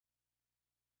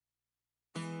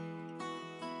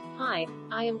Hi,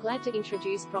 I am glad to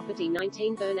introduce property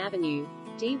 19 Burne Avenue,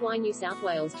 Dee Why New South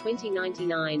Wales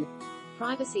 2099.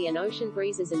 Privacy and ocean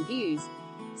breezes and views.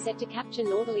 Set to capture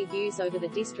northerly views over the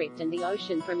district and the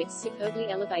ocean from its superbly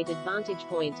elevated vantage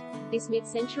point, this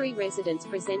mid-century residence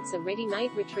presents a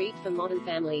ready-made retreat for modern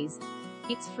families.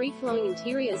 Its free-flowing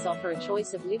interiors offer a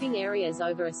choice of living areas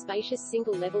over a spacious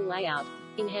single-level layout,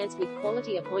 enhanced with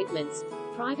quality appointments,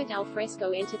 private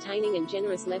alfresco entertaining and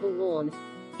generous level lawn.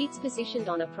 It's positioned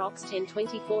on approx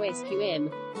 1024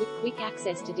 SQM, with quick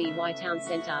access to Dee Why Town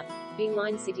Centre,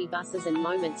 B-Line city buses and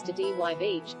moments to Dee Why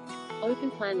Beach.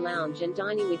 Open-plan lounge and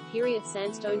dining with period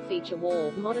sandstone feature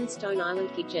wall, modern stone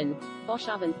island kitchen, Bosch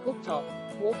oven, cooktop,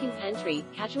 walk-in pantry,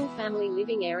 casual family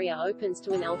living area opens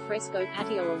to an alfresco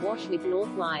patio awash with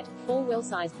north light, 4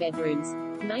 well-sized bedrooms.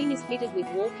 Main is fitted with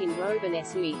walk-in robe and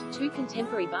suite, 2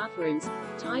 contemporary bathrooms,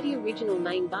 tidy original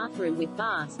main bathroom with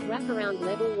baths, wrap-around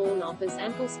level lawn offers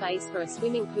ample space for a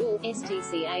swimming pool,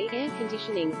 STCA, air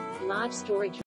conditioning, large storage